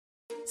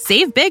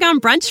Save big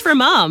on brunch for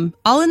mom,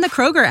 all in the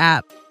Kroger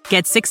app.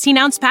 Get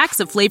 16-ounce packs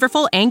of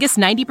flavorful Angus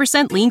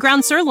 90% lean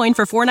ground sirloin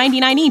for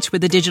 $4.99 each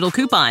with a digital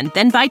coupon.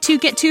 Then buy 2,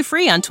 get 2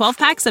 free on 12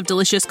 packs of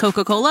delicious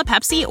Coca-Cola,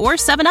 Pepsi, or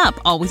 7-Up,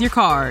 all with your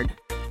card.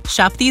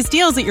 Shop these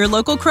deals at your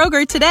local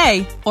Kroger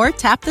today, or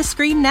tap the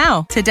screen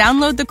now to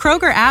download the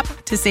Kroger app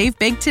to save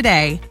big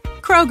today.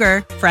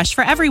 Kroger, fresh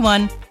for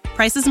everyone.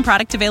 Prices and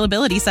product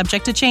availability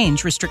subject to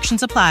change.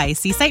 Restrictions apply.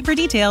 See site for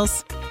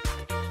details.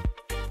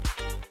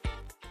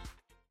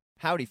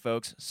 Howdy,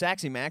 folks.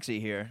 Saxy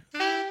Maxie here.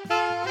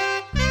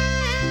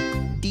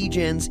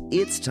 D-Gens,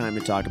 it's time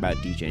to talk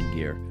about D-Gen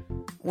gear.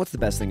 What's the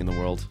best thing in the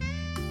world?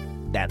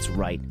 That's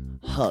right,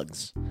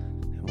 hugs.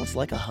 And what's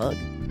like a hug?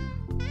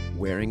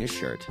 Wearing a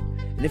shirt.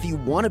 And if you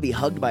want to be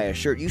hugged by a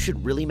shirt, you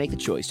should really make the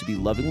choice to be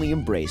lovingly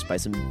embraced by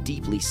some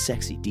deeply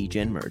sexy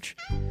D-Gen merch.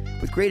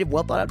 With creative,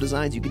 well-thought-out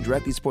designs, you can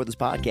directly support this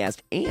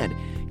podcast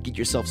and get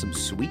yourself some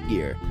sweet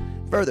gear.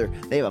 Further,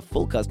 they have a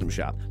full custom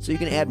shop, so you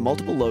can add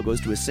multiple logos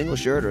to a single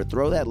shirt or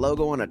throw that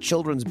logo on a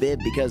children's bib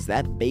because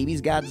that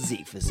baby's got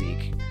Zeke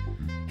physique.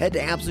 Head to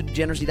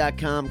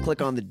AbsoluteDegeneracy.com,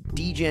 click on the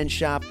D-Gen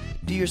shop,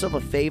 do yourself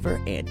a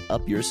favor, and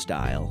up your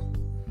style.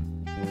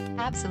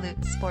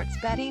 Absolute sports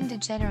betting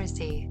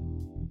degeneracy.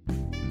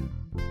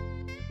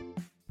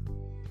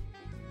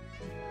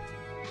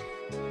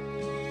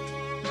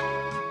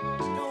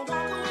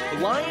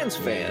 Lions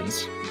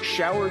fans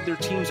showered their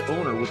team's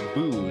owner with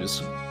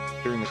booze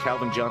during the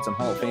Calvin Johnson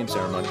Hall of Fame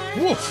ceremony.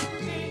 Woof.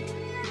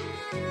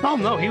 Oh,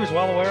 no, he was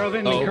well aware of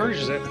it and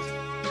encourages it.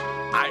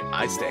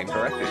 I stand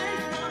corrected.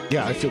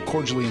 Yeah, I feel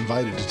cordially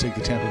invited to take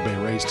the Tampa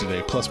Bay Rays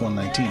today, plus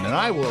 119, and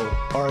I will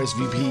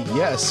RSVP,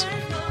 yes.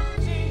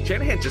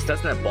 Shanahan just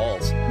doesn't have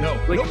balls. No,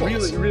 like no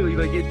balls. really,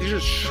 like it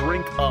just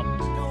shrink up.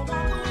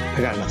 I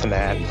got nothing to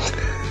add.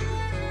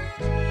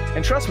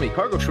 And trust me,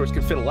 cargo shorts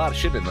can fit a lot of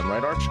shit in them,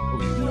 right, Arch? Oh,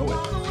 you know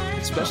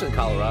it. Especially in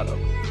Colorado.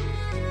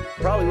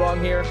 Probably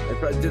wrong here.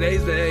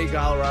 Today's the day.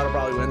 Colorado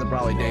probably wins.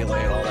 Probably day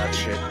late. All that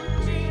shit.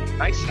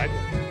 Nice.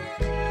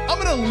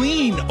 I'm going to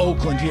lean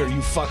Oakland here, you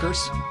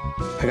fuckers.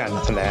 I got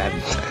nothing to add.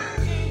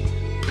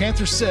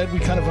 Panthers said we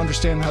kind of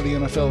understand how the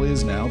NFL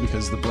is now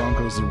because the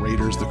Broncos, the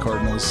Raiders, the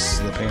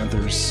Cardinals, the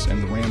Panthers,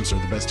 and the Rams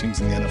are the best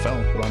teams in the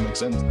NFL. It all makes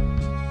sense.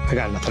 I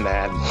got nothing to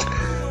add.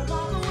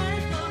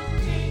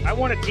 I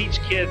want to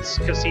teach kids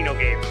casino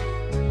games.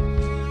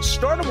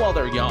 Start them while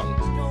they're young.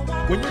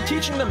 When you're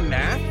teaching them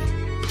math,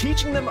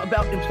 teaching them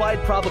about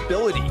implied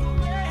probability.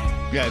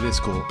 Yeah, it is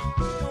cool.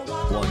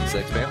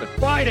 1-6 Panther.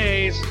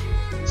 Fridays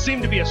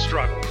seem to be a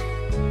struggle.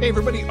 Hey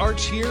everybody,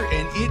 Arch here,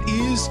 and it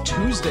is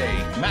Tuesday.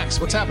 Max,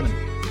 what's happening?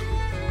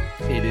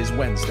 It is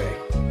Wednesday.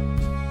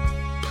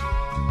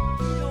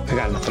 I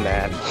got nothing to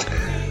add.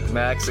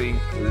 Maxie,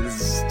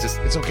 this is just...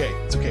 It's okay.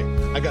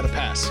 I got to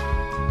pass.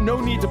 No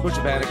need to push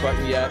a panic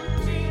button yet.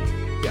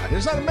 Yeah,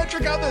 there's not a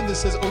metric out there that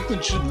says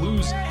Oakland should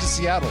lose to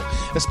Seattle,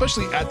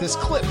 especially at this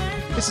clip.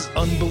 This is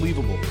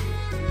unbelievable.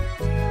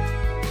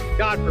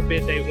 God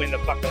forbid they win the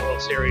fucking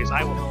World Series.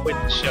 I will quit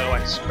the show,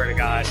 I swear to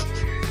God.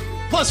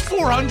 Plus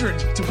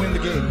 400 to win the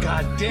game.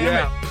 God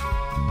damn it.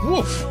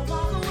 Woof.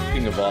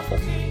 Speaking of awful,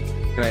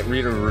 can I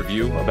read a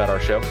review about our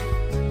show?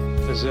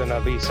 This is going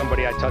to be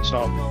somebody I touched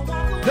on.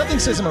 Nothing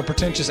says I'm a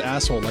pretentious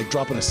asshole like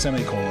dropping a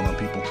semicolon on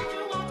people.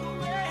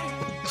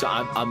 So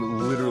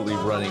I'm literally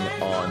running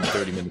on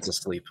 30 minutes of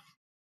sleep.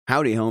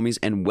 Howdy, homies,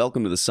 and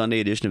welcome to the Sunday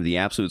edition of the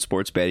Absolute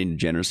Sports Betting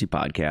Degeneracy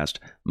Podcast.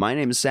 My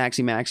name is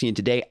Saxy Maxie, and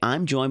today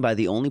I'm joined by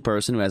the only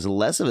person who has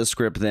less of a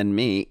script than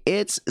me.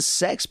 It's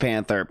Sex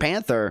Panther.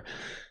 Panther,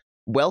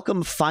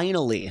 welcome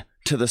finally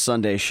to the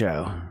Sunday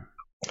show.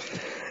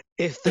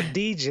 If the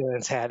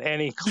D-Gens had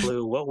any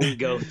clue what we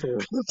go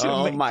through.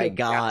 Oh my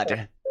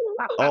God.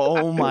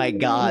 Oh my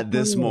God,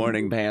 this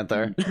morning,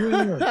 Panther.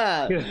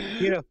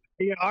 You know,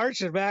 Arch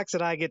and Max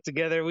and I get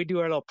together. We do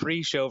our little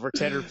pre-show for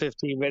 10 or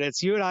 15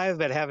 minutes. You and I have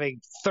been having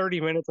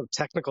 30 minutes of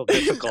technical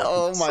difficulties.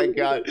 Oh my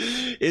God.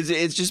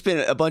 It's just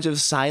been a bunch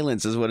of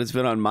silence is what it's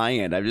been on my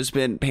end.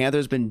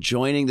 Panther's been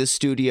joining the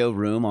studio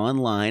room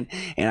online,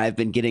 and I've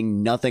been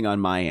getting nothing on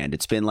my end.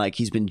 It's been like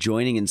he's been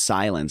joining in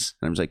silence.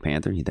 And I'm just like,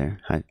 Panther, you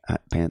there? Hi,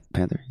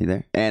 Panther, you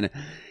there? And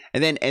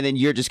then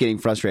you're just getting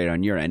frustrated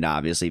on your end,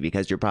 obviously,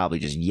 because you're probably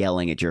just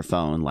yelling at your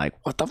phone like,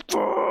 what the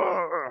fuck?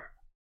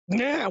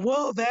 Yeah,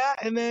 well, that,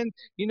 and then,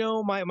 you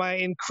know, my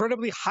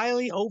incredibly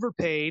highly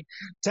overpaid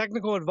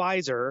technical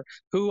advisor,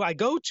 who I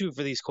go to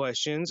for these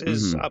questions,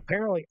 is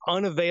apparently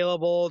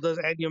unavailable.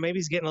 Maybe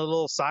he's getting a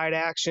little side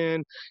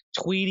action,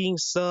 tweeting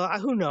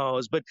stuff. Who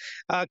knows? But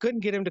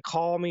couldn't get him to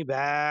call me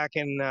back.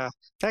 And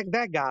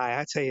that guy,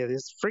 I tell you,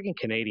 these freaking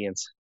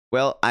Canadians.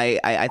 Well,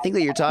 I think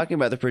that you're talking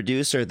about the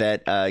producer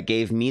that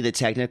gave me the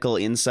technical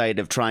insight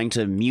of trying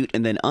to mute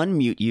and then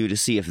unmute you to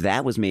see if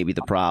that was maybe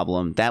the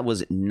problem. That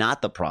was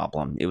not the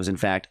problem. It was, in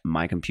fact,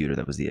 my computer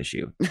that was the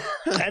issue.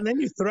 And then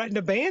you threatened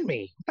to ban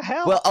me. What the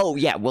hell? Well, oh,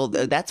 yeah. Well,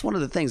 that's one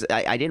of the things.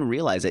 I didn't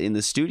realize that in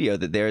the studio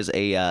that there's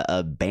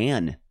a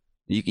ban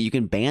You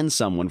can ban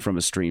someone from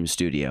a stream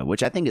studio,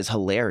 which I think is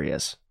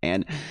hilarious.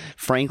 And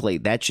frankly,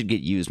 that should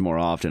get used more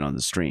often on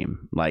the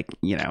stream. Like,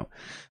 you know,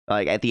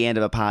 like at the end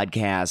of a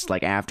podcast,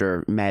 like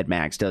after Mad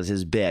Max does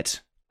his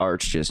bit,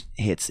 Arch just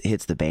hits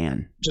the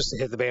ban. Just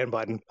hit the ban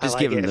button. Just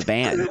give him the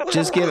ban.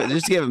 Just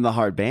give him the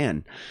hard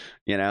ban,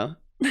 you know?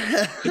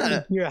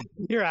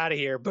 You're out of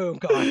here. Boom,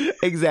 gone.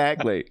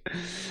 Exactly.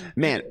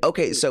 Man,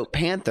 okay, so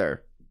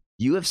Panther,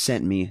 you have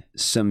sent me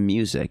some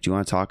music. Do you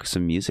want to talk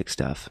some music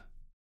stuff?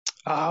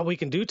 We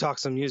can talk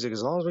some music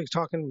as long as we're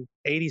talking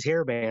 80s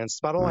hair bands. That's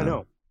about all I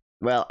know.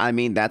 Well, I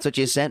mean, that's what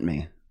you sent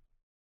me.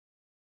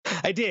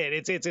 I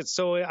did. It's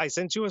so I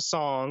sent you a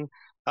song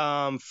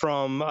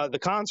from the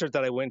concert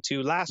that I went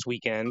to last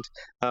weekend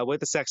with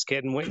the Sex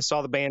Kid, and went and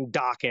saw the band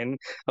Dokken.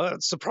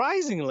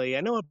 Surprisingly,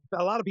 I know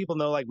a lot of people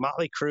know like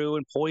Motley Crue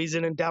and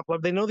Poison and Def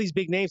Leppard. They know these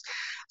big names.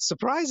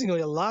 Surprisingly,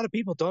 a lot of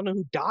people don't know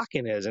who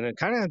Dokken is, and it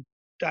kind of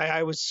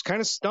I was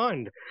kind of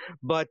stunned.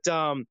 But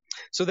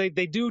so they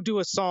do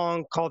a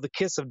song called The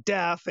Kiss of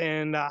Death,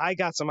 and I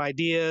got some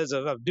ideas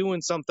of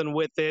doing something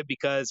with it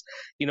because,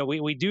 you know,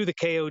 we do the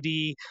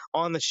KOD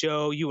on the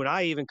show. You and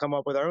I even come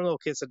up with our own little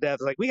Kiss of Death.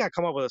 Like, we got to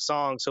come up with a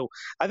song. So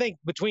I think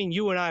between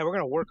you and I, we're going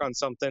to work on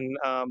something,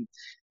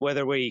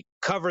 whether we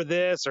cover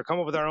this or come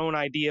up with our own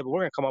idea, but we're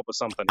going to come up with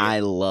something.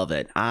 I love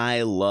it.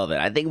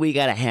 I think we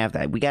got to have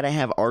that. We got to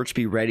have Arch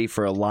be ready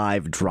for a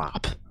live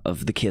drop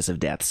of the Kiss of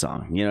Death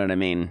song. You know what I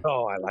mean?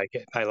 Oh, I like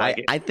it.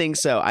 I think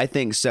so.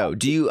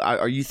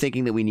 Are you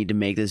thinking that we need to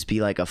make this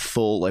be like a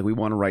full, like, we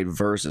want to write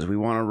verses, we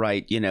want to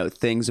write, you know,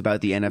 things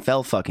about the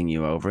NFL fucking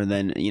you over, and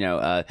then, you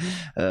know,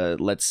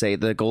 let's say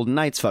the Golden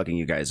Knights fucking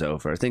you guys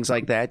over, things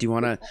like that? Do you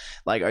want to,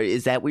 like,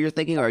 is that what you're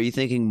thinking, or are you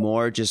thinking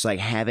more just like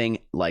having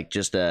like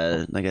just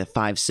a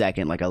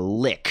 5-second, like a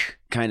lick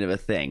kind of a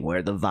thing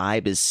where the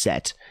vibe is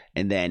set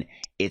and then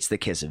it's the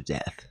Kiss of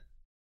Death?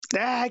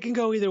 I can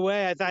go either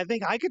way. I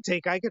think I could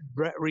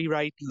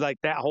rewrite like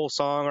that whole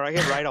song, or I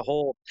could write a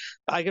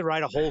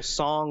whole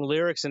song,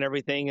 lyrics and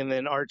everything, and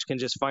then Arch can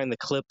just find the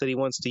clip that he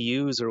wants to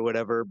use or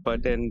whatever.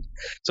 But then,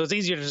 so it's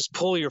easier to just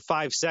pull your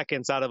 5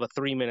 seconds out of a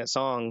 3-minute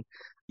song.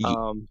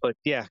 But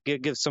yeah,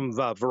 give some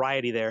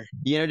variety there.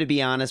 You know, to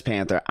be honest,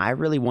 Panther, I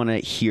really want to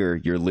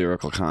hear your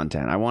lyrical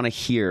content. I want to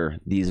hear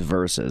these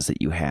verses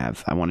that you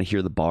have. I want to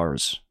hear the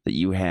bars that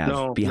you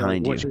have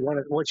behind you.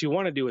 What you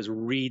want to do is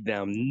read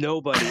them.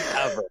 Nobody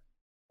ever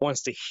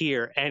wants to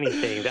hear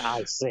anything that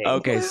I sing.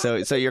 Okay,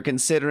 so you're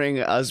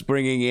considering us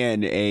bringing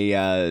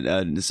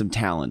in some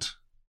talent.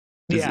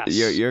 Yes.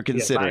 You're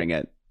considering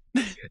it.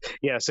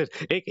 Yes,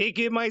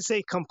 it might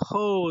say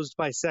composed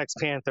by Sex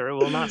Panther. It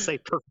will not say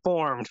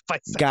performed by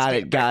Sex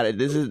Panther. Got it.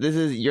 This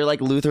is you're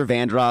like Luther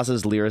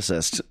Vandross's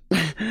lyricist.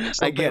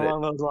 I get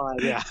along those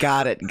lines, yeah.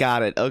 Got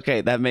it.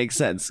 Okay, that makes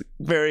sense.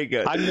 Very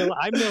good. I'm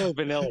Milli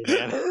Vanilli,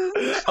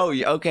 man. Oh,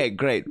 okay,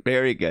 great,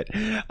 very good.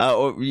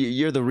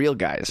 You're the real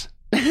guys.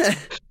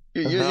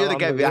 You're the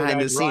guy behind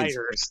the scenes.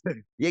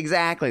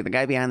 Exactly, the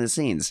guy behind the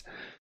scenes.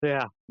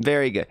 Yeah.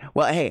 Very good.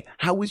 Well, hey,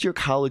 how was your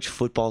college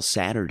football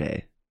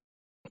Saturday?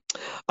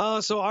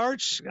 So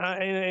Arch, in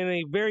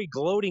a very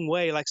gloating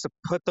way, likes to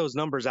put those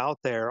numbers out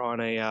there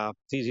on a.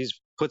 He's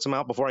puts them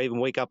out before I even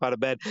wake up out of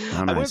bed.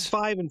 Oh, nice.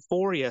 I went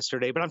 5-4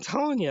 yesterday, but I'm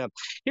telling you,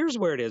 here's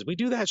where it is. We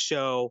do that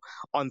show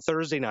on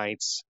Thursday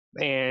nights.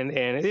 And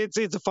it's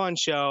a fun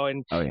show,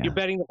 and you're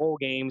betting the whole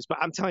games. But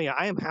I'm telling you,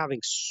 I am having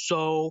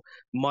so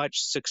much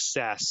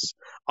success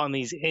on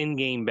these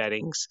in-game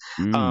bettings.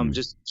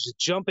 Just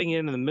jumping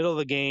in the middle of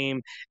the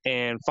game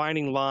and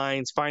finding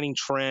lines, finding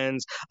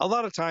trends. A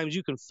lot of times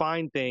you can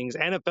find things.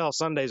 NFL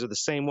Sundays are the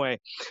same way.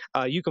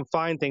 You can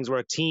find things where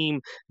a team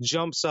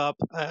jumps up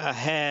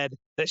ahead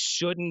that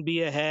shouldn't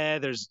be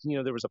ahead. There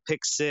was a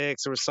pick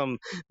six, there was some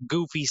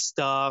goofy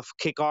stuff,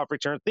 kickoff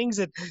return, things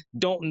that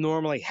don't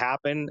normally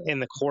happen in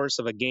the course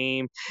of a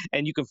game.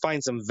 And you can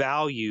find some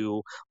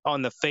value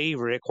on the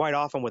favorite quite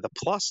often with a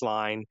plus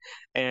line.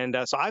 And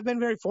so I've been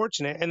very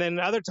fortunate. And then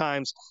other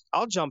times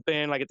I'll jump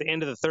in like at the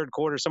end of the third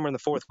quarter, somewhere in the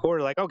fourth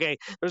quarter, like, okay,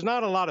 there's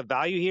not a lot of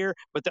value here,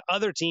 but the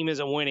other team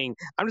isn't winning.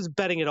 I'm just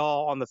betting it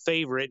all on the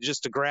favorite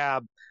just to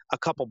grab a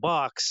couple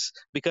bucks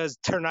because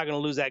they're not going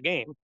to lose that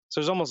game. So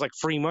there's almost like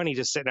free money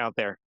just sitting out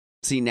there.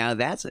 See, now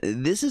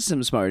this is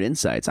some smart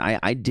insights.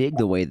 I dig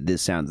the way that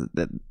this sounds,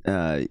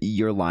 that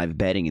you're live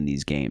betting in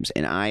these games.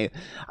 And I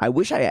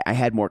wish I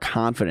had more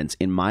confidence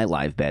in my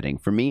live betting.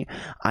 For me,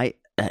 I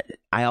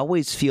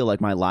always feel like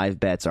my live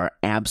bets are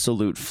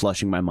absolute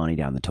flushing my money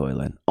down the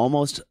toilet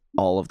almost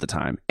all of the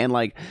time. And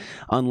like,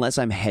 unless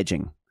I'm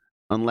hedging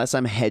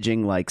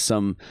like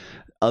some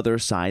other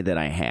side that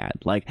I had.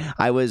 Like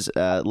I was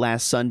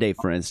last Sunday,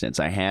 for instance,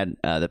 I had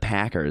the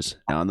Packers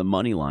on the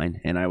money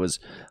line, and I was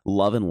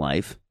loving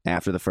life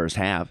after the first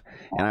half,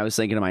 and I was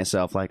thinking to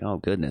myself, like, oh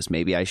goodness,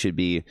 maybe I should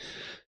be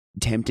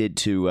tempted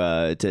to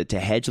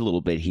hedge a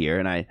little bit here.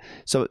 And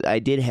I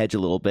did hedge a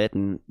little bit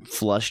and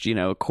flushed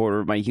a quarter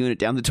of my unit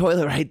down the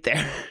toilet right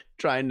there.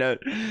 Trying to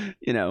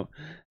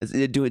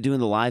doing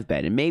the live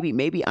bet. And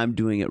maybe I'm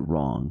doing it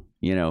wrong.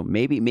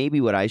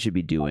 Maybe what I should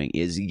be doing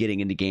is getting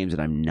into games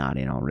that I'm not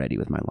in already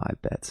with my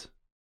live bets.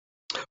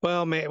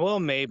 Well,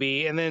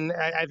 maybe. And then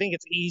I think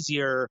it's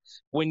easier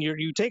when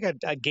you take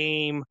a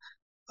game.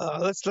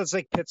 Let's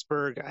take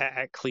Pittsburgh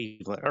at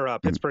Cleveland or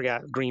Pittsburgh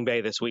at Green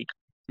Bay this week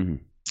in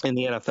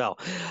the NFL.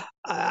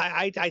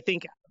 I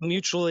think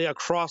mutually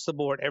across the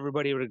board,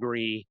 everybody would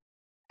agree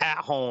at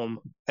home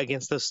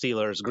against the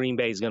Steelers, Green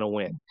Bay is going to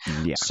win.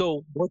 Yeah.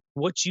 So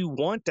what you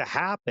want to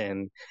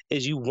happen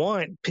is you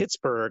want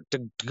Pittsburgh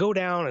to go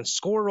down and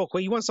score real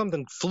quick. You want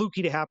something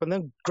fluky to happen,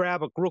 then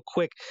grab a real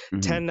quick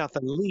 10-0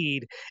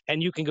 lead,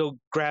 and you can go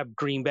grab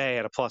Green Bay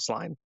at a plus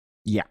line.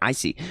 Yeah, I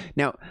see.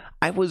 Now,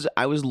 I was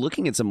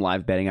looking at some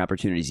live betting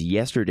opportunities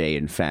yesterday.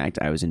 In fact,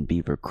 I was in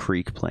Beaver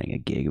Creek playing a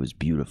gig. It was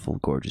beautiful,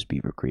 gorgeous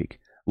Beaver Creek.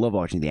 Love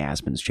watching the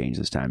aspens change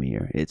this time of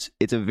year. It's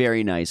a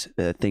very nice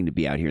thing to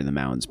be out here in the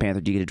mountains.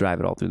 Panther, do you get to drive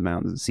it all through the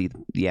mountains and see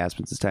the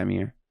aspens this time of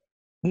year?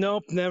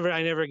 Nope, never.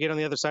 I never get on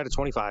the other side of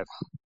 25.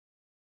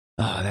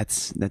 Oh,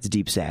 that's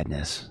deep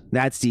sadness.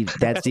 That's deep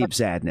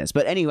sadness.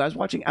 But anyway, I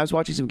was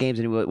watching some games,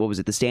 and what was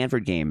it? The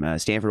Stanford game,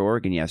 Stanford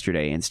Oregon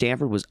yesterday, and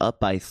Stanford was up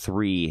by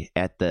 3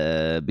 at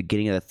the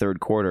beginning of the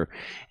third quarter,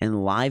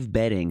 and live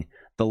betting,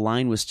 the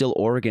line was still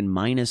Oregon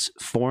minus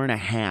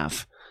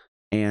 4.5.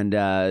 And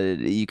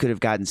you could have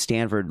gotten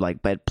Stanford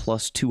like bet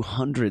plus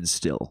 200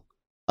 still,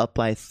 up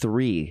by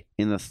 3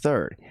 in the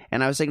third.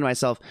 And I was thinking to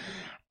myself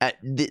that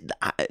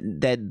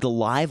the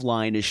live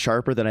line is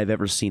sharper than I've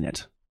ever seen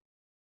it.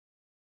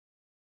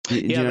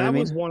 That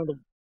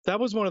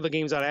was one of the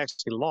games that I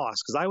actually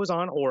lost because I was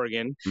on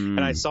Oregon and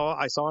I saw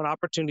an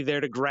opportunity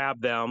there to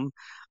grab them.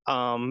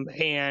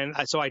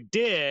 So I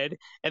did,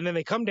 and then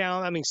they come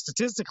down. I mean,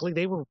 statistically,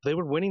 they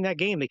were winning that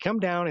game. They come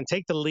down and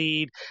take the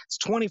lead. It's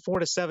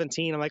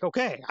 24-17. I'm like,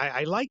 okay,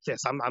 I like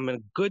this. I'm in a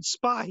good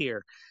spot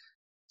here.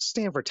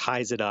 Stanford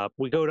ties it up.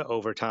 We go to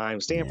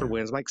overtime. Stanford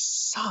wins. I'm like,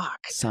 suck.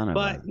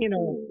 But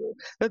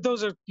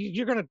those are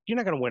you're not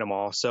gonna win them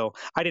all. So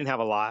I didn't have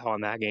a lot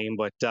on that game,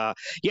 but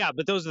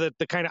but those are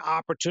the kind of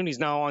opportunities.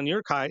 Now on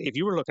your kind, if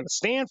you were looking at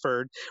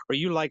Stanford, or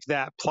you liked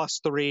that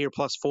 +3 or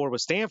 +4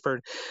 with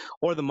Stanford,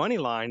 or the money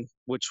line,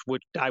 which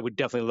I would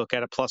definitely look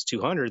at a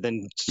 +200,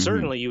 then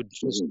certainly you'd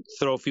just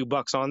throw a few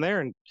bucks on there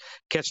and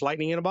catch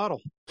lightning in a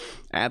bottle.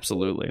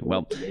 Absolutely.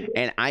 Well,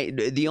 and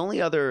the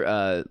only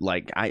other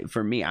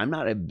for me, I'm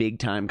not a big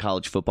time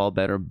college football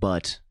bettor,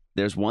 but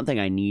there's one thing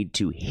I need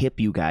to hip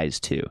you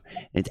guys to.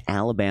 It's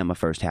Alabama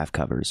first half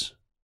covers.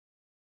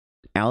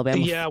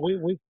 Alabama. Yeah,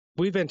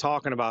 we've been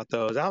talking about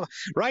those.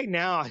 Right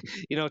now,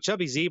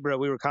 Chubby Zebra,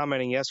 we were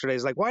commenting yesterday,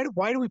 is like, why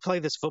do we play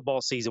this football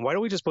season? Why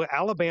don't we just put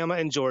Alabama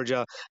and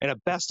Georgia in a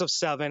best of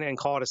 7 and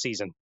call it a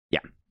season?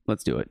 Yeah,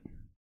 let's do it.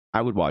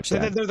 I would watch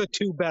that. They're the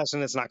two best,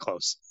 and it's not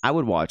close. I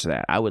would watch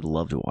that. I would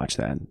love to watch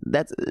that.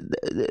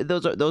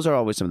 Those are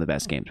always some of the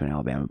best games when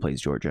Alabama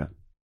plays Georgia.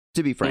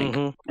 To be frank,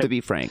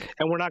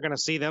 and we're not going to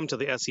see them to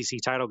the SEC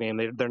title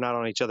game. They're not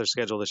on each other's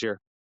schedule this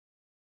year.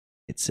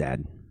 It's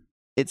sad.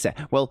 It's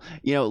sad. Well,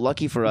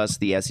 lucky for us,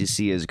 the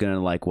SEC is going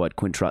to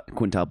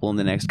quintuple in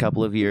the next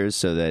couple of years,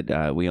 so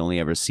that we only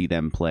ever see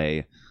them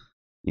play,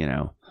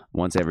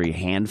 once every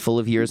handful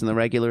of years in the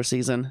regular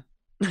season.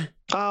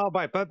 Oh,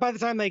 but by the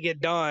time they get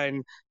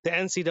done, the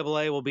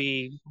NCAA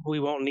we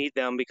won't need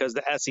them because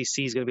the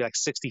SEC is going to be like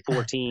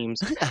 64 teams,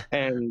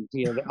 and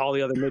all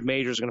the other mid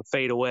majors are going to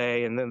fade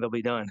away, and then they'll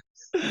be done.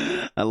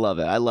 I love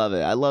it. I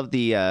love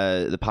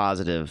the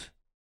positive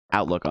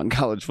outlook on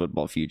college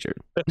football future.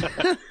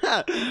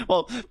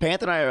 Well,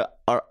 Panther and I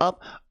are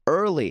up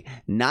early,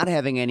 not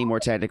having any more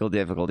technical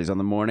difficulties on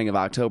the morning of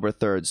October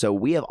 3rd, so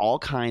we have all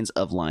kinds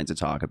of lines to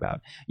talk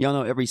about. Y'all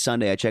know every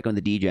Sunday I check on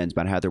the DGens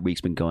about how their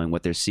week's been going,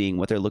 what they're seeing,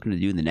 what they're looking to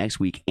do in the next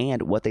week,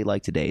 and what they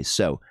like today.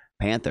 So,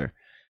 Panther,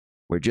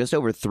 we're just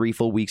over 3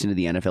 full weeks into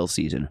the NFL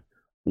season.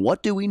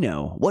 What do we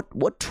know?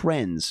 What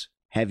trends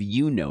have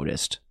you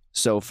noticed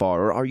so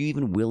far, or are you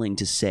even willing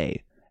to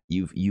say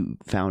you've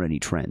found any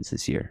trends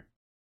this year?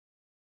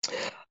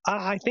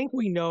 I think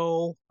we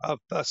know of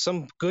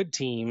some good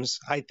teams.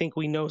 I think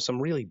we know some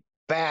really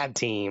bad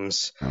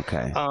teams.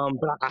 Okay.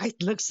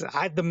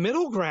 But the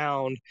middle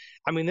ground,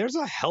 I mean, there's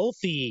a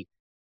healthy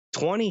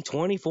 20,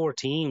 24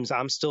 teams.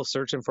 I'm still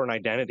searching for an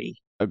identity.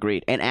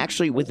 Agreed. And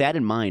actually, with that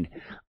in mind,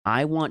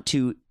 I want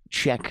to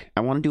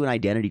do an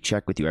identity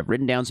check with you. I've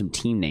written down some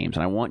team names,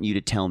 and I want you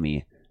to tell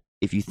me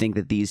if you think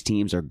that these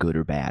teams are good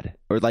or bad.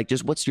 Or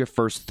just what's your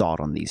first thought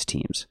on these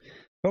teams?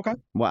 Okay.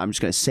 Well, I'm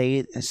just gonna say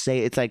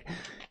it's like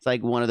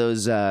one of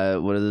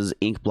those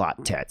ink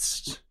blot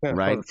tests,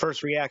 right?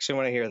 First reaction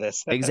when I hear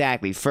this.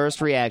 Exactly.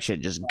 First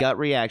reaction, just gut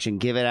reaction.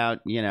 Give it out.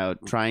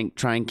 Try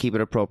and keep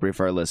it appropriate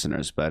for our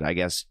listeners. But I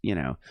guess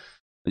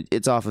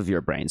it's off of your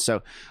brain.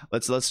 So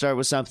let's start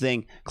with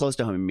something close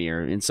to home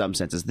here in some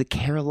senses. The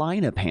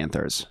Carolina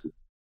Panthers.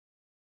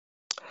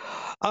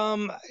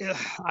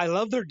 I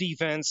love their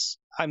defense.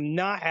 I'm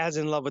not as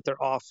in love with their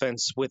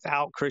offense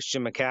without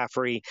Christian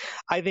McCaffrey.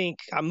 I think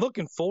I'm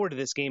looking forward to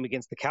this game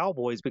against the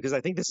Cowboys because I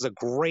think this is a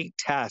great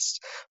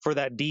test for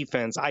that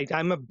defense.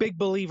 I'm a big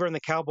believer in the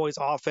Cowboys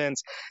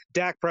offense.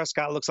 Dak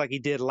Prescott looks like he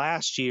did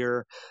last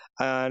year.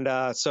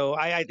 And so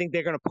I think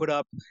they're going to put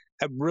up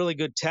a really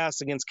good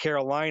test against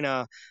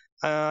Carolina.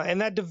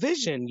 And that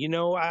division,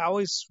 I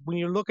always, when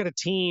you look at a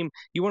team,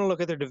 you want to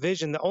look at their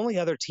division. The only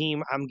other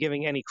team I'm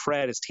giving any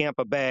credit is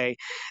Tampa Bay.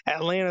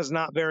 Atlanta's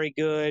not very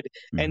good,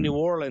 and New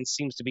Orleans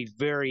seems to be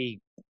very.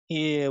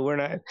 Yeah, we're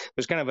not.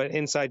 There's kind of an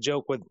inside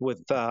joke with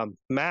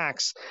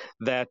Max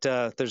that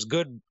there's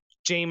good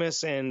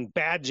Jameis and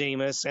bad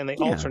Jameis, and they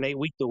alternate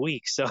week to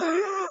week. So.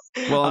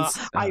 Well,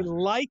 I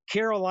like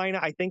Carolina.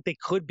 I think they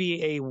could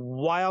be a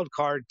wild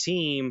card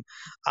team.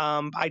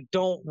 I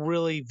don't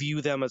really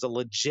view them as a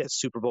legit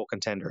Super Bowl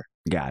contender.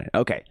 Got it.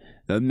 Okay.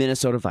 The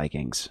Minnesota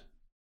Vikings.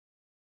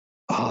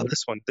 Oh,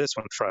 this one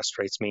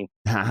frustrates me.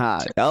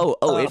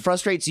 It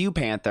frustrates you,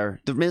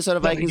 Panther. The Minnesota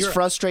Vikings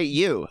frustrate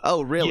you.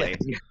 Oh, really?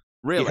 Yeah.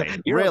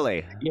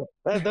 Really?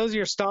 Yeah, those are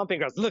your stomping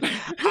grounds. Look,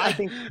 I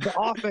think the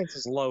offense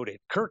is loaded.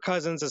 Kirk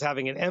Cousins is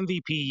having an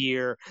MVP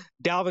year.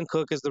 Dalvin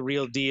Cook is the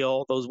real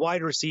deal. Those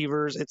wide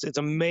receivers, it's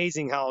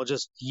amazing how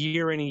just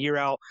year in and year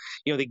out,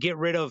 they get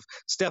rid of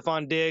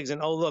Stephon Diggs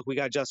and, oh, look, we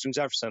got Justin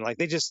Jefferson. Like,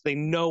 they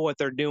know what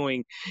they're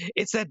doing.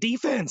 It's that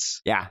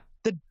defense. Yeah.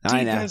 The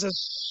defense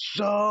is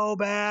so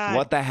bad.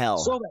 What the hell?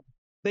 So bad.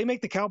 They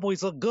make the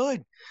Cowboys look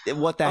good.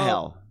 What the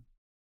hell?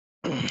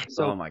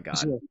 So, oh, my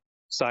God.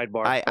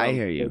 Sidebar. I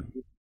hear you.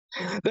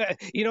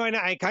 And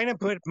I kind of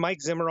put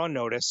Mike Zimmer on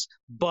notice,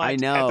 but I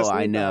know. It's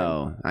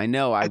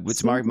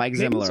Mike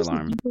Zimmer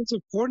alarm. Defensive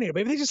coordinator.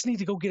 Maybe they just need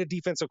to go get a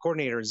defensive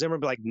coordinator. Zimmer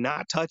be like,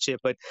 not touch it.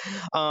 But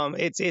I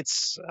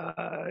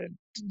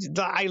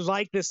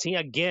like this team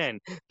again.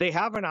 They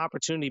have an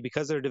opportunity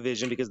because of their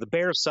division, because the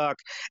Bears suck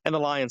and the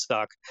Lions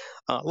suck.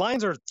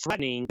 Lions are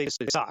threatening. They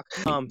just suck.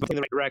 In the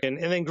right direction.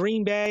 And then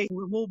Green Bay,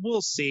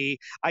 we'll see.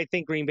 I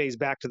think Green Bay's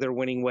back to their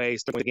winning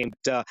ways. The game.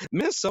 But,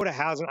 Minnesota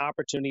has an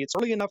opportunity. It's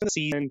early enough in the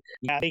season.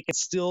 Yeah, they can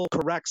still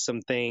correct some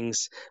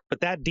things,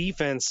 but that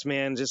defense,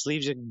 man, just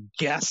leaves you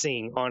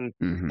guessing on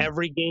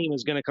every game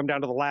is going to come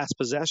down to the last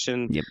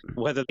possession,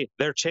 whether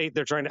they're trying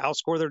to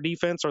outscore their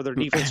defense or their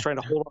defense trying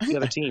to hold up the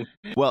other team.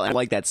 Well, I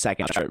like that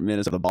second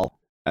Minnesota ball.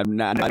 I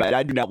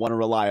do not want to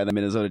rely on the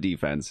Minnesota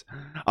defense.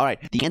 All right,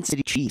 the Kansas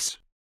City Chiefs.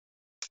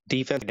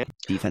 Defense.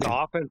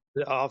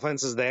 The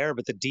offense is there,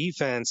 but the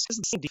defense is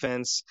the same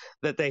defense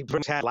that they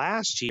had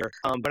last year.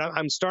 But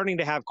I'm starting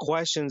to have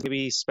questions.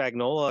 Maybe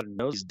Spagnuolo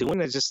knows what he's doing.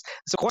 It's just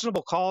some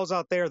questionable calls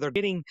out there. They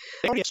already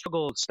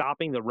struggled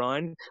stopping the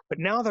run, but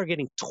now they're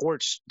getting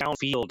torched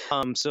downfield.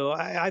 So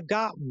I've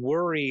got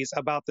worries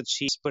about the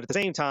Chiefs, but at the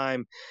same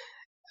time,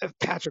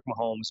 Patrick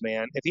Mahomes,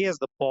 man, if he has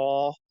the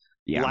ball.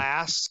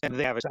 Last, and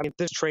they have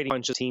there's trading a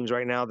bunch of teams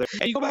right now.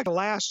 And you go back to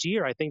last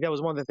year, I think that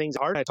was one of the things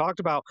Art and I talked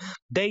about.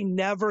 They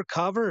never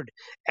covered.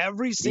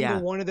 Every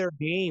single one of their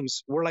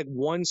games were like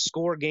one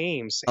score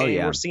games. And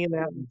we're seeing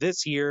that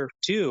this year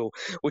too,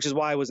 which is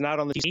why I was not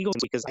on the Eagles,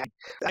 because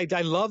I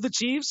love the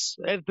Chiefs.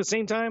 At the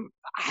same time,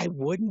 I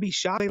wouldn't be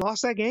shocked they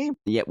lost that game.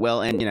 Yeah,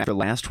 well, and after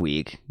last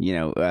week,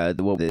 what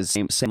was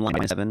same line,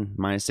 -7,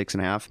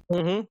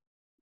 -6.5.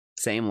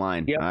 Same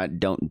line. Yep.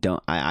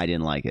 I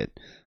didn't like it.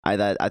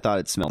 I thought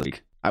it smelled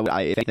weak. If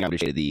anything, I would have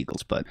shaded the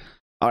Eagles. But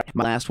all right,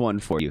 my last one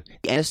for you: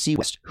 the NFC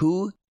West.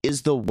 Who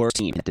is the worst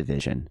team in that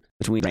division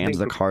between Rams,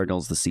 the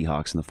Cardinals, the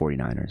Seahawks, and the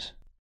 49ers?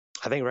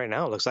 I think right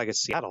now it looks like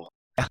it's Seattle.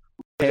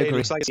 It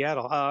looks like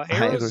Seattle.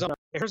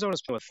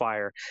 Arizona's playing with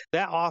fire.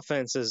 That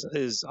offense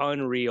is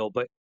unreal,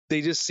 but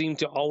they just seem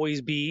to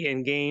always be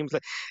in games.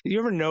 You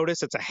ever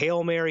notice it's a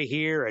Hail Mary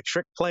here, a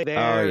trick play there?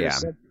 Oh, yeah.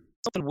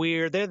 Something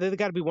weird. They've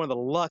got to be one of the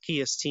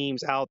luckiest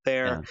teams out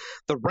there. Yeah.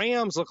 The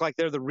Rams look like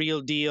they're the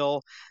real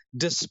deal.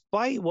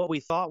 Despite what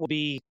we thought would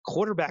be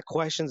quarterback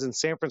questions in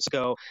San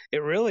Francisco,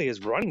 it really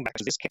is running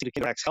backs. This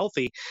quarterback's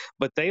healthy,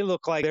 but they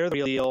look like they're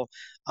the real deal.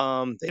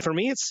 For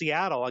me, it's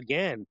Seattle.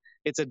 Again,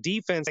 it's a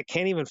defense that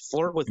can't even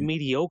flirt with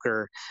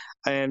mediocre,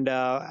 and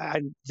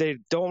they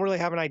don't really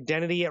have an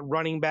identity at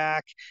running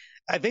back.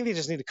 I think they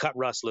just need to cut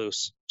Russ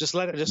loose.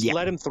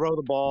 Let him throw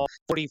the ball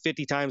 40,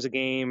 50 times a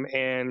game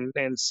and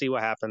see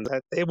what happens.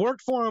 It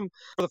worked for him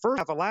for the first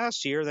half of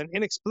last year. Then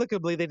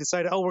inexplicably they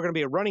decided, we're going to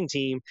be a running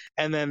team,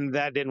 and then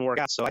that didn't work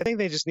out. So I think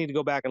they just need to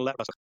go back and let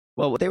Russ.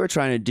 Well, what they were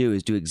trying to do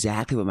is do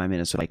exactly what my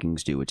Minnesota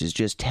Vikings do, which is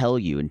just tell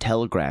you and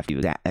telegraph you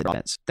that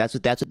offense. That's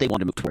what they want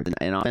to move towards.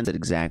 An offense that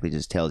exactly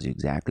just tells you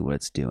exactly what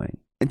it's doing.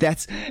 And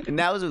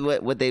that was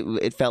what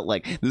it felt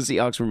like the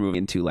Seahawks were moving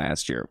into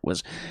last year,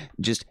 was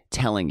just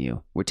telling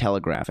you, we're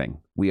telegraphing,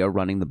 we are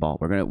running the ball,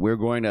 we're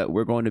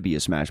going to be a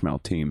smash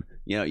mouth team.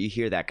 You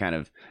hear that kind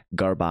of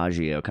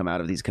garbaggio come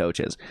out of these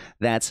coaches.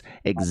 That's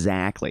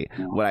exactly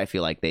what I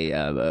feel like they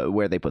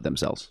where they put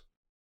themselves.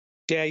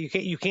 Yeah,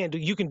 you can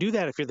do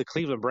that if you're the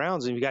Cleveland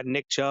Browns and you got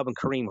Nick Chubb and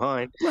Kareem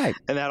Hunt, right,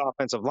 and that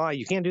offensive line.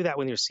 You can't do that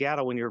when you're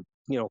Seattle, when you're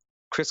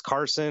Chris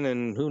Carson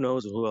and who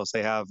knows who else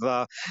they have.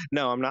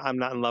 No, I'm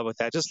not in love with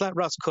that. Just let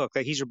Russ cook.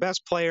 He's your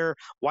best player.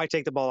 Why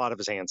take the ball out of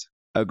his hands?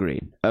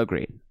 Agreed.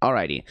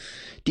 Alrighty.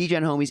 DJ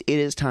and homies, it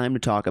is time to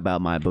talk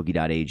about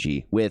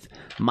MyBookie.ag. With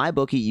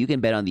MyBookie, you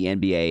can bet on the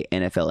NBA,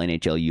 NFL,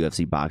 NHL,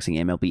 UFC, boxing,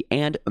 MLB,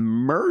 and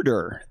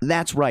murder.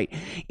 That's right.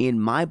 In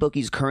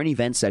MyBookie's current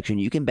event section,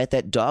 you can bet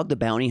that Dog the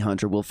Bounty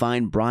Hunter will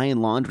find Brian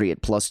Laundrie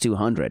at plus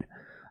 200.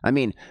 I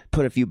mean,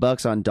 put a few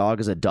bucks on Dog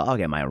as a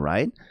dog, am I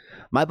right?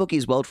 MyBookie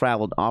is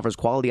well-traveled, offers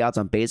quality odds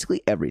on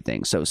basically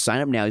everything. So sign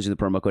up now using the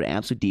promo code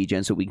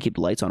AbsoluteDGen so we can keep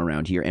the lights on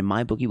around here, and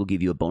MyBookie will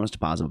give you a bonus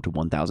deposit up to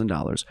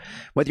 $1,000.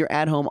 Whether you're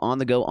at home, on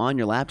the go, on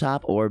your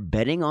laptop, or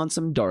betting on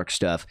some dark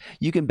stuff,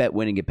 you can bet,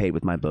 win, and get paid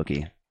with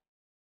MyBookie.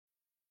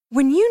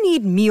 When you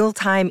need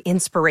mealtime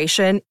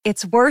inspiration,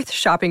 it's worth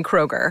shopping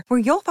Kroger, where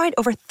you'll find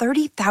over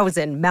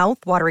 30,000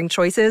 mouth-watering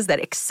choices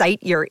that excite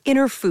your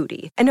inner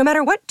foodie. And no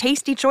matter what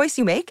tasty choice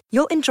you make,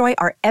 you'll enjoy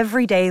our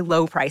everyday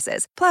low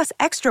prices, plus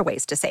extra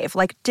ways to save,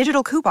 like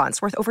digital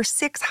coupons worth over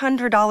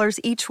 $600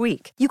 each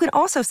week. You can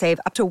also save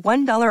up to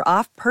 $1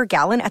 off per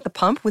gallon at the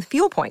pump with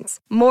fuel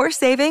points. More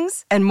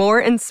savings and more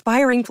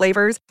inspiring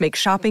flavors make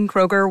shopping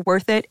Kroger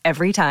worth it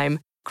every time.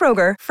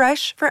 Kroger,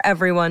 fresh for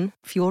everyone.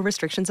 Fuel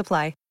restrictions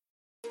apply.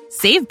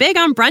 Save big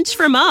on brunch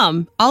for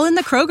mom, all in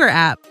the Kroger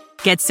app.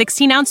 Get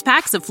 16-ounce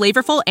packs of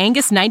flavorful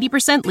Angus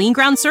 90% lean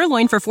ground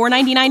sirloin for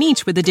 $4.99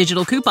 each with a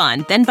digital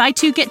coupon. Then buy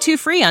 2, get 2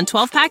 free on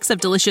 12 packs of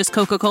delicious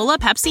Coca-Cola,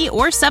 Pepsi,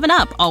 or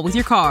 7-Up, all with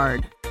your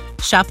card.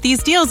 Shop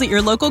these deals at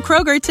your local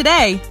Kroger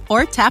today,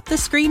 or tap the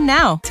screen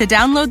now to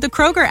download the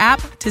Kroger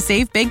app to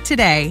save big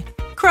today.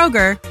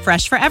 Kroger,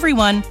 fresh for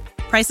everyone.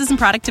 Prices and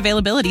product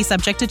availability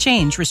subject to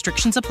change.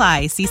 Restrictions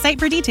apply. See site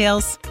for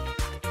details.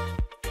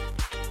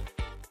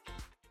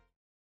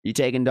 You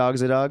taking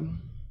dogs a dog?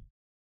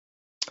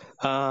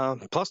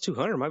 Plus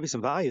 200 might be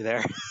some value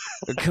there.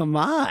 Come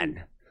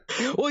on.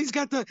 Well, he's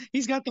got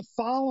the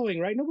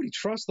following, right? Nobody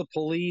trusts the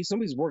police.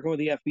 Nobody's working with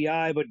the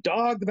FBI, but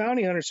Dog the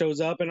bounty hunter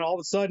shows up, and all of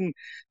a sudden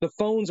the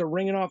phones are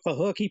ringing off the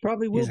hook. He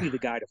probably will be the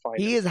guy to find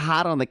him. He is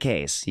hot on the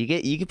case. You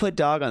can put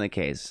Dog on the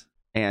case,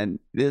 and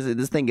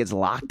this thing gets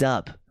locked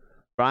up.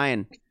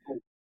 Brian,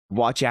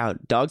 watch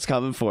out. Dog's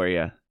coming for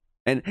you.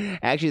 And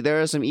actually, there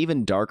are some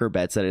even darker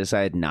bets that I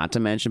decided not to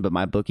mention, but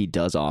MyBookie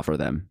does offer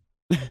them.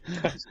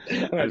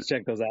 I'm gonna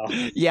check those out.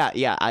 Yeah.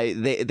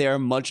 They are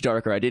much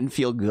darker. I didn't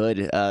feel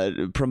good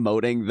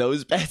promoting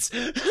those bets.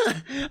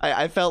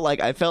 I felt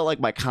like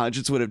my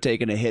conscience would have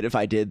taken a hit if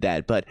I did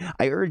that. But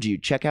I urge you,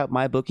 check out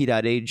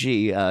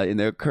mybookie.ag in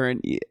their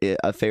current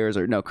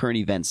current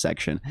events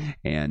section,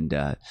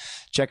 and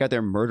check out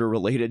their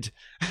murder-related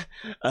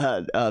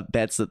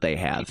bets that they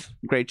have.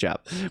 Great job.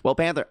 Well,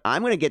 Panther,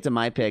 I'm going to get to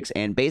my picks,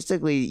 and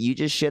basically you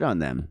just shit on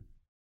them.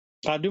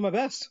 I'll do my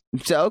best.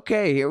 So,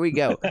 okay, here we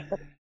go.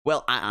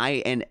 Well,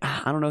 I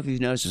don't know if you've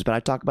noticed this, but I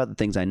talk about the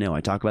things I know.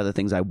 I talk about the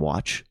things I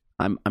watch.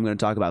 I'm going to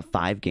talk about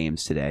 5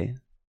 games today,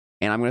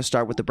 and I'm going to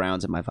start with the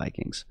Browns and my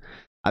Vikings.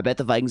 I bet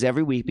the Vikings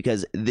every week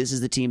because this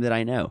is the team that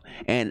I know,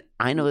 and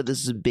I know that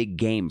this is a big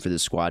game for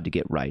this squad to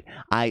get right.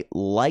 I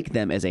like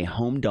them as a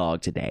home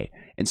dog today,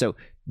 and so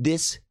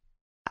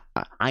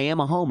I am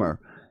a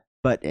homer,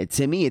 but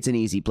to me, it's an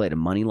easy play to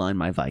moneyline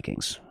my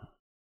Vikings.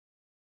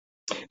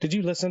 Did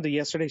you listen to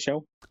yesterday's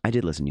show? I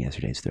did listen to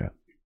yesterday's show.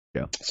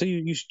 So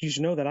you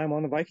should know that I'm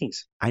on the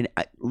Vikings. I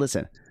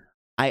listen.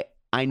 I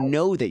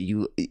know that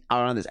you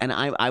are on this, and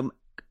I'm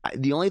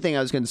the only thing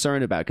I was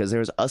concerned about, because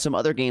there's some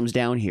other games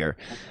down here.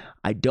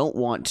 I don't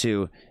want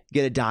to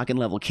get a Dokken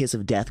level kiss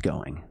of death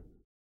going.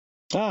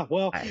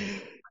 Well,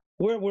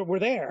 we're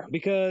there,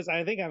 because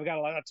I think I've got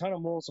a ton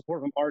of moral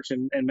support from Arch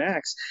and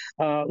Max.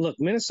 Look,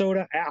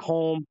 Minnesota at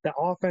home, the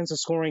offensive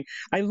scoring.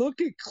 I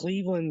looked at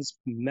Cleveland's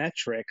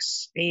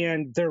metrics,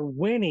 and they're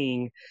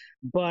winning.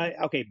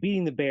 But okay,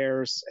 beating the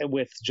Bears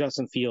with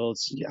Justin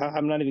Fields,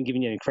 I'm not even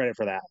giving you any credit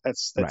for that.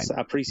 That's right.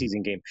 A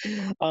preseason game.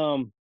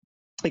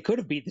 They could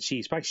have beat the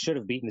Chiefs. Probably should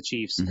have beaten the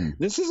Chiefs. Mm-hmm.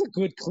 This is a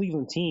good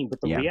Cleveland team,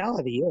 but the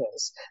reality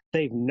is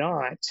they've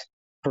not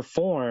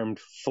performed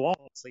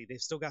flawlessly.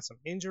 They've still got some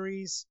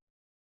injuries.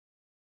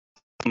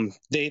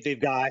 They've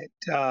got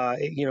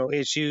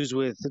issues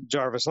with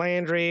Jarvis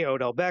Landry,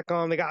 Odell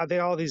Beckham. They got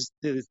all these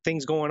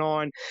things going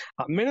on.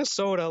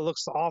 Minnesota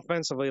looks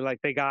offensively like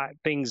they got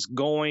things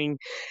going,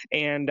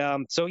 and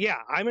I'm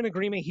in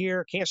agreement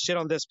here. Can't shit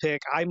on this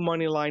pick. I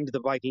moneylined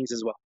the Vikings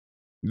as well.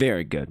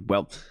 Very good.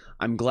 Well,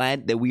 I'm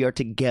glad that we are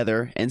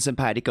together and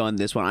simpatico on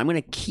this one. I'm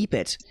going to keep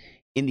it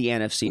in the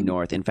NFC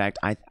North. In fact,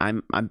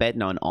 I'm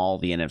betting on all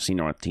the NFC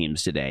North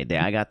teams today.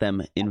 I got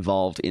them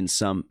involved in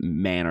some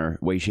manner,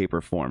 way, shape,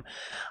 or form.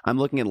 I'm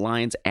looking at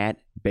Lions at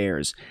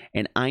Bears,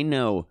 and I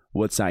know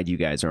what side you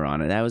guys are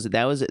on. And that was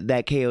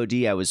that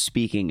KOD I was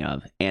speaking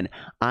of, and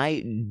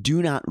I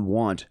do not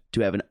want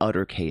to have an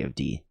utter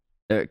KOD,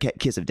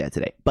 kiss of death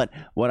today. But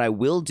what I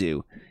will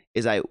do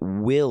is I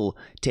will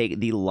take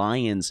the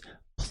Lions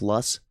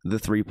plus the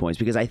 3 points,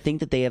 because I think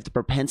that they have the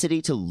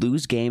propensity to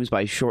lose games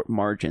by short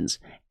margins,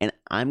 and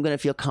I'm going to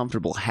feel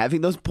comfortable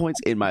having those points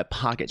in my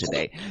pocket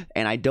today,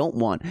 and I don't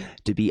want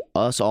to be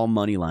us all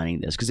money lining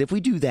this, because if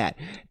we do that,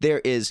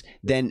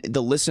 then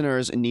the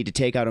listeners need to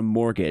take out a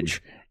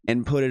mortgage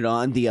and put it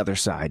on the other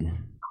side.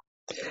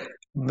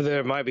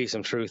 There might be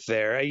some truth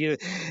there.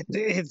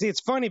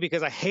 It's funny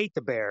because I hate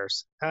the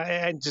Bears.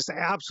 I just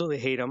absolutely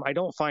hate them. I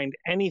don't find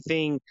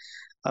anything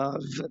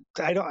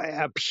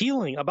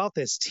appealing about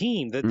this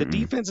team. The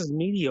defense is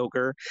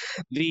mediocre.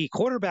 The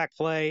quarterback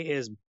play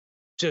is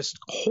just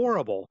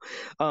horrible.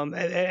 And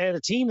a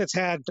team that's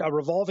had a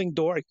revolving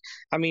door.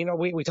 I mean,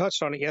 we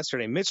touched on it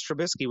yesterday. Mitch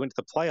Trubisky went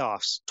to the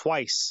playoffs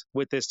twice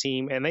with this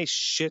team, and they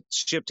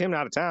shipped him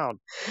out of town.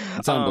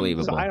 It's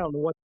unbelievable. So I don't know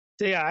what.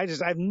 Yeah, I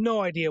have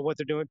no idea what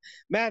they're doing.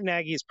 Matt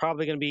Nagy is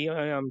probably going to be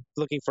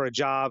looking for a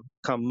job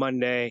come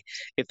Monday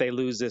if they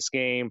lose this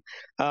game.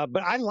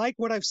 But I like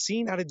what I've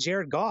seen out of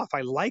Jared Goff.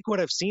 I like what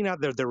I've seen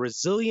out there. They're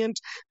resilient.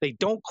 They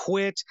don't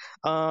quit.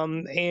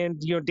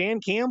 And,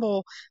 Dan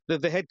Campbell,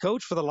 the head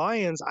coach for the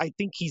Lions, I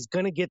think he's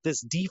going to get this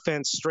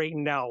defense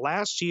straightened out.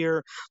 Last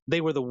year,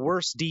 they were the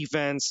worst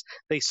defense.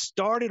 They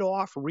started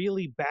off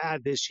really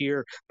bad this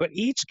year, but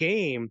each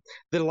game,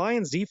 the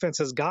Lions defense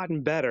has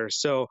gotten better.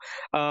 So,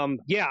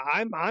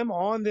 I'm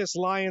on this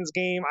Lions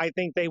game. I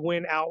think they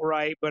win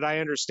outright, but I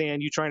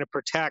understand you trying to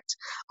protect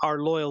our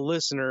loyal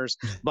listeners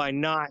by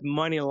not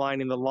money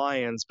lining the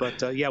Lions.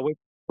 But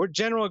we're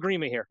general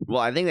agreement here.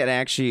 Well, I think that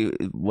actually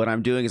what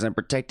I'm doing is I'm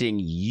protecting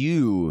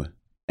you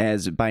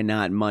by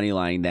not money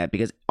lining that,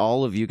 because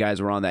all of you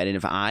guys were on that. And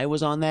if I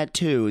was on that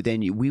too,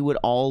 then we would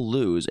all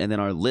lose. And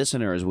then our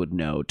listeners would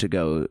know to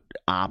go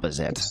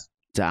opposite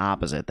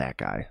that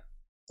guy.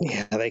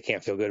 Yeah, they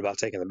can't feel good about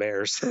taking the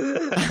Bears.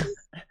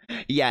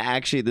 Yeah,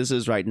 actually, this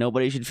is right.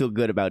 Nobody should feel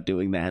good about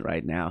doing that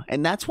right now.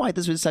 And that's why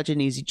this was such an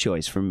easy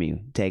choice for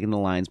me, taking the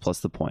Lions plus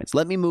the points.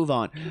 Let me move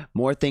on.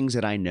 More things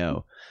that I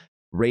know.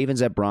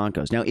 Ravens at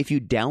Broncos. Now, if you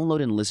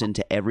download and listen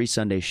to every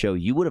Sunday show,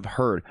 you would have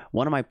heard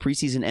one of my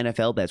preseason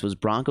NFL bets was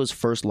Broncos'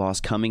 first loss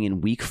coming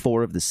in week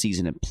 4 of the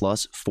season at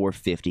plus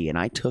 450, and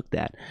I took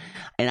that.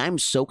 And I'm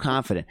so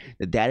confident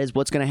that is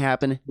what's going to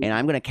happen, and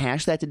I'm going to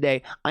cash that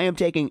today. I am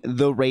taking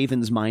the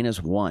Ravens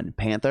 -1.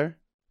 Panther,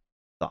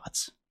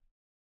 thoughts?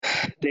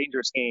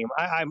 Dangerous game.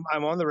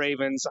 I'm on the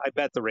Ravens. I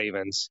bet the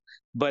Ravens.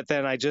 But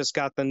then I just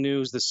got the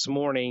news this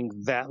morning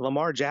that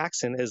Lamar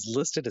Jackson is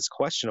listed as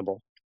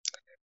questionable.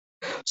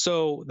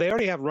 So they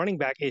already have running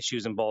back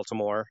issues in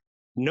Baltimore.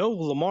 No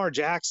Lamar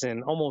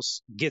Jackson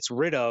almost gets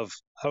rid of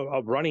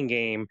a running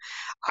game.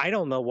 I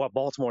don't know what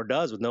Baltimore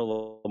does with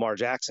no Lamar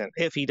Jackson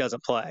if he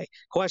doesn't play.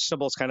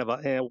 Questionable is kind of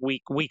a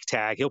weak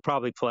tag. He'll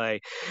probably play.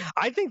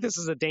 I think this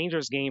is a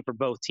dangerous game for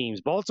both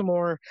teams.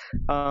 Baltimore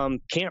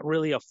can't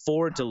really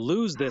afford to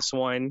lose this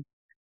one.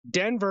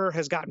 Denver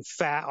has gotten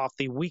fat off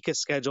the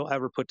weakest schedule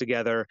ever put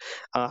together.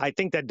 I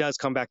think that does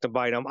come back to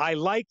bite them. I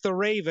like the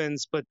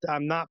Ravens, but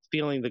I'm not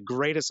feeling the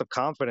greatest of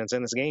confidence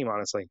in this game,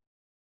 honestly.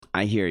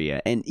 I hear you.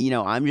 And,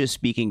 I'm just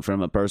speaking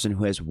from a person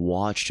who has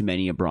watched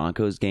many of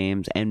Broncos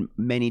games and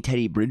many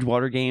Teddy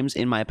Bridgewater games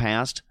in my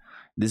past.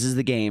 This is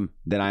the game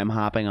that I'm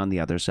hopping on the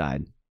other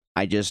side.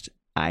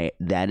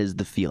 That is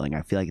the feeling.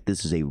 I feel like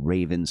this is a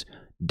Ravens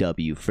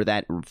W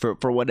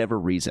for whatever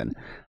reason.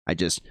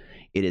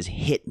 It has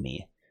hit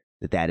me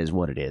that is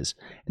what it is.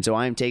 And so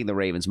I'm taking the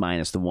Ravens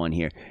 -1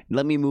 here.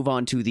 Let me move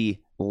on to the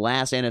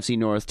last NFC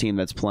North team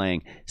that's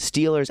playing.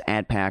 Steelers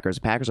at Packers.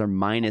 Packers are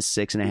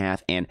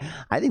 -6.5, and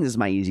I think this is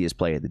my easiest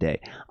play of the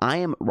day. I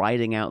am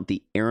riding out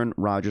the Aaron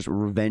Rodgers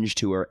revenge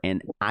tour,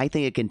 and I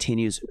think it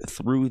continues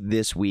through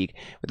this week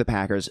with the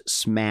Packers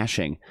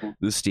smashing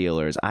the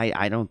Steelers. I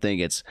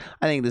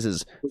think this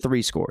is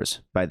 3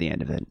 scores by the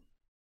end of it.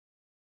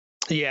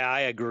 Yeah,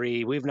 I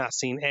agree. We've not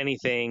seen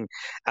anything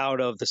out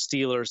of the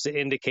Steelers to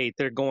indicate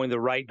they're going the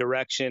right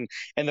direction.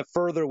 And the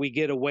further we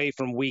get away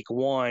from week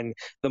 1,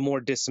 the more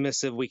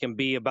dismissive we can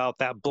be about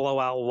that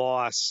blowout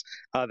loss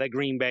that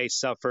Green Bay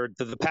suffered.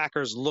 The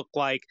Packers look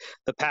like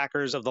the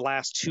Packers of the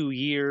last 2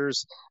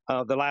 years,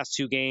 the last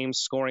 2 games,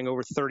 scoring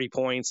over 30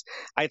 points.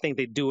 I think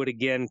they do it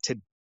again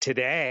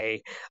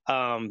today.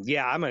 I'm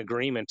in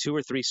agreement. 2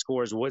 or 3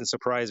 scores wouldn't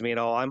surprise me at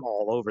all. I'm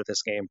all over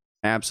this game.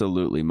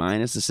 Absolutely.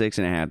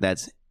 -6.5.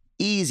 That's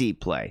easy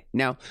play.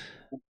 Now,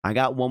 I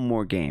got one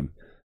more game.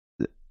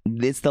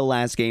 It's the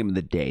last game of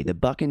the day. The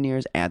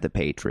Buccaneers at the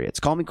Patriots.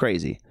 Call me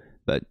crazy,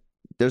 but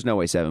there's no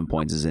way 7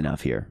 points is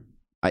enough here.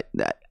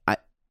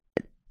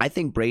 I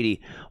think Brady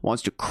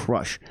wants to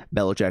crush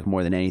Belichick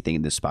more than anything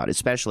in this spot,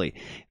 especially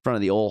in front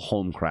of the old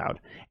home crowd.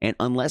 And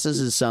unless this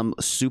is some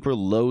super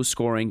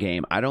low-scoring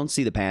game, I don't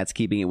see the Pats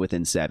keeping it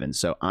within 7.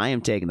 So I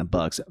am taking the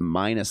Bucs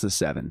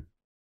 -7.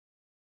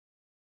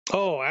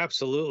 Oh,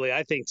 absolutely.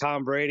 I think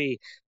Tom Brady,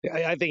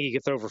 I think he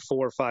could throw for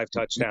 4 or 5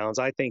 touchdowns.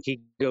 I think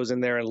he goes in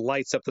there and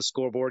lights up the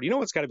scoreboard. You know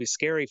what's got to be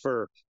scary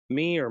for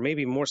me, or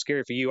maybe more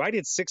scary for you? I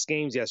did 6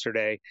 games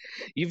yesterday.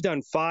 You've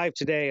done 5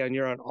 today, and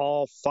you're on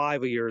all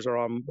 5 of yours are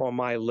on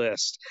my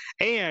list.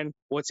 And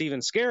what's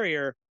even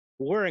scarier,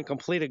 we're in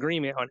complete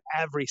agreement on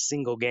every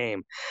single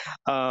game.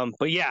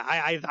 But yeah,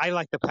 I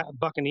like the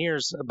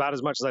Buccaneers about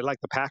as much as I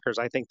like the Packers.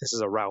 I think this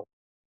is a rout.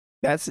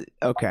 That's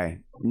okay.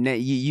 Now,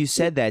 you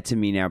said that to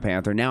me now,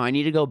 Panther. Now I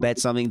need to go bet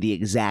something the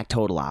exact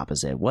total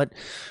opposite. What's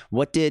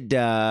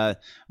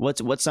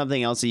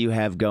something else that you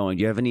have going?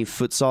 Do you have any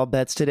futsal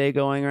bets today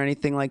going or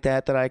anything like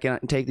that I can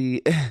take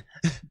the?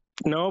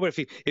 No, but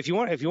if you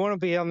want to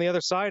be on the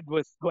other side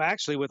with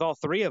all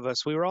 3 of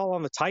us, we were all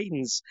on the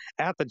Titans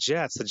at the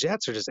Jets. The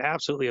Jets are just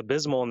absolutely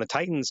abysmal, and the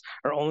Titans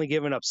are only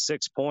giving up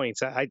 6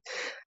 points.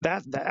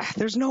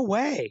 There's no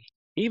way.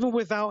 even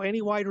without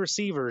any wide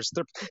receivers.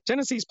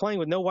 Tennessee's playing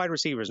with no wide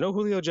receivers, no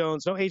Julio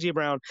Jones, no A.J.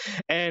 Brown,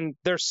 and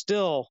they're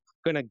still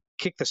going to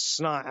kick the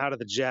snot out of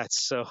the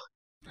Jets. So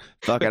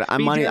fuck it.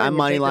 I'm money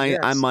lining the Jets.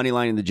 I'm money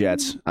lining the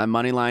Jets. I'm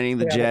money lining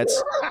the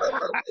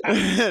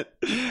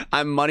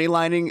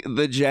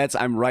Jets.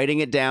 I'm writing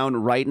it down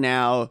right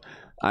now.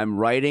 I'm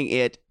writing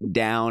it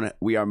down.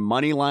 We are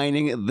money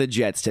lining the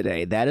Jets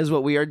today. That is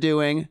what we are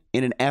doing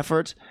in an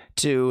effort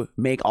to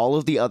make all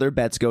of the other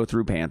bets go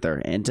through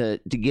Panther and to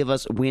give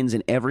us wins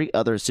in every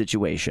other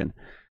situation.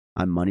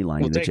 I'm money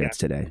lining the Jets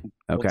today.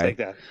 Okay, we'll take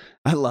that.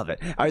 I love it.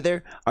 Are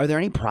there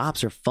any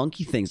props or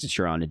funky things that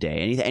you're on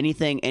today?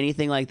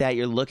 Anything like that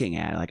you're looking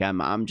at? Like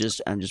I'm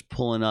just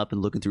pulling up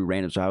and looking through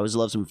random. So I always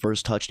love some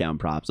first touchdown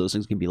props. Those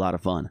things can be a lot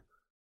of fun.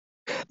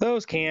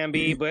 Those can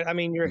be, but I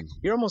mean,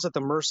 you're almost at the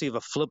mercy of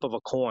a flip of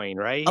a coin,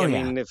 right? Oh, I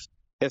mean, if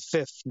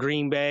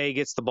Green Bay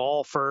gets the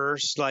ball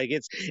first, like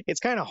it's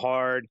kind of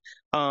hard.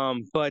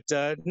 But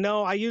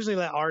no, I usually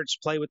let Arch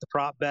play with the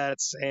prop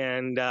bets,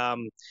 and I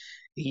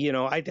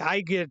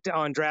get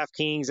on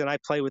DraftKings and I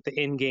play with the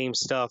in-game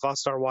stuff. I'll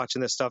start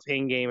watching this stuff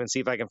in-game and see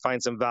if I can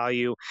find some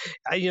value.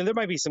 There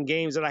might be some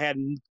games that I had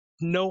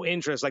no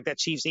interest, like that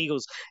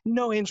Chiefs-Eagles,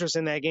 no interest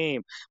in that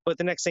game. But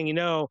the next thing you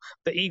know,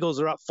 the Eagles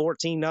are up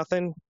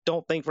 14-0.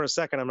 Don't think for a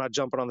second I'm not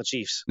jumping on the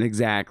Chiefs.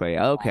 Exactly.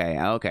 Okay.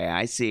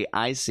 I see.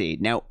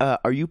 Now,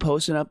 are you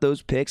posting up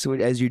those picks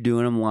as you're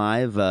doing them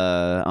live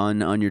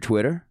on your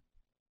Twitter?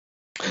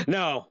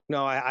 No,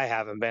 I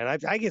haven't been.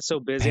 I get so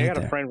busy. Panther. I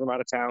got a friend from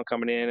out of town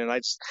coming in, and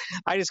I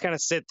just kind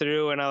of sit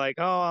through, and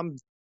I'm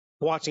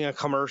watching a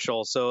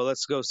commercial, so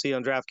let's go see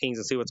on DraftKings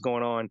and see what's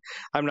going on.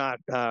 I'm not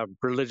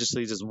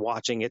religiously just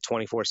watching it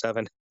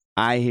 24/7.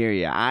 I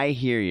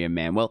hear you,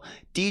 man. Well,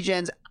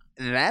 D-Gens,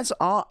 that's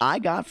all I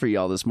got for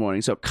y'all this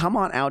morning. So come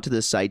on out to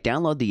the site,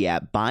 download the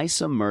app, buy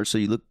some merch so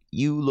you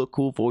look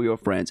cool for your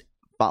friends.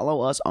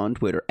 Follow us on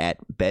Twitter at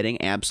Betting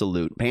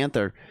Absolute.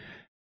 Panther,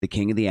 the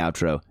king of the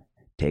outro,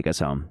 take us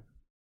home.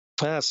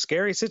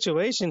 Scary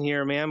situation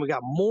here, man. We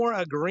got more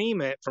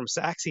agreement from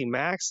Saxy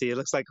Maxy. It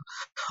looks like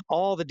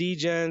all the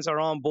D-Gens are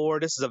on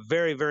board. This is a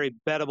very, very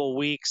bettable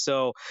week,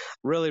 so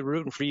really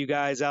rooting for you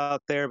guys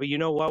out there. But you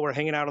know what? We're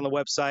hanging out on the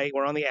website.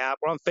 We're on the app.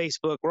 We're on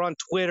Facebook. We're on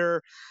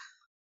Twitter.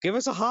 Give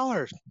us a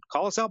holler.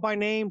 Call us out by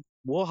name.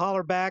 We'll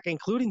holler back,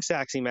 including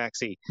Saxy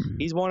Maxy.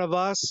 He's one of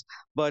us.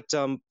 But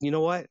you know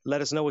what?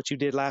 Let us know what you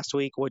did last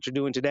week, what you're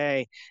doing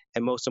today,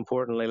 and most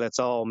importantly, let's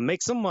all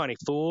make some money,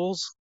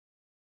 fools.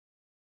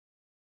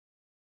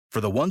 For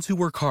the ones who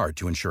work hard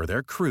to ensure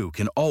their crew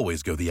can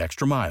always go the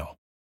extra mile,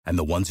 and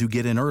the ones who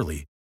get in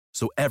early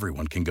so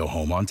everyone can go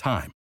home on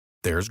time,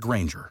 there's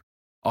Grainger,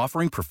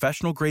 offering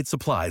professional-grade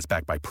supplies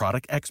backed by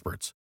product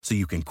experts so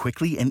you can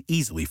quickly and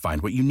easily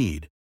find what you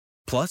need.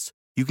 Plus,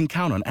 you can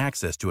count on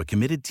access to a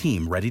committed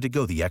team ready to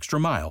go the extra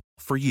mile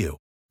for you.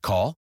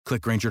 Call,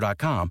 click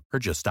Grainger.com, or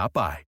just stop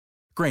by.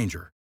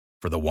 Grainger,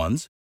 for the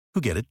ones who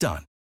get it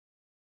done.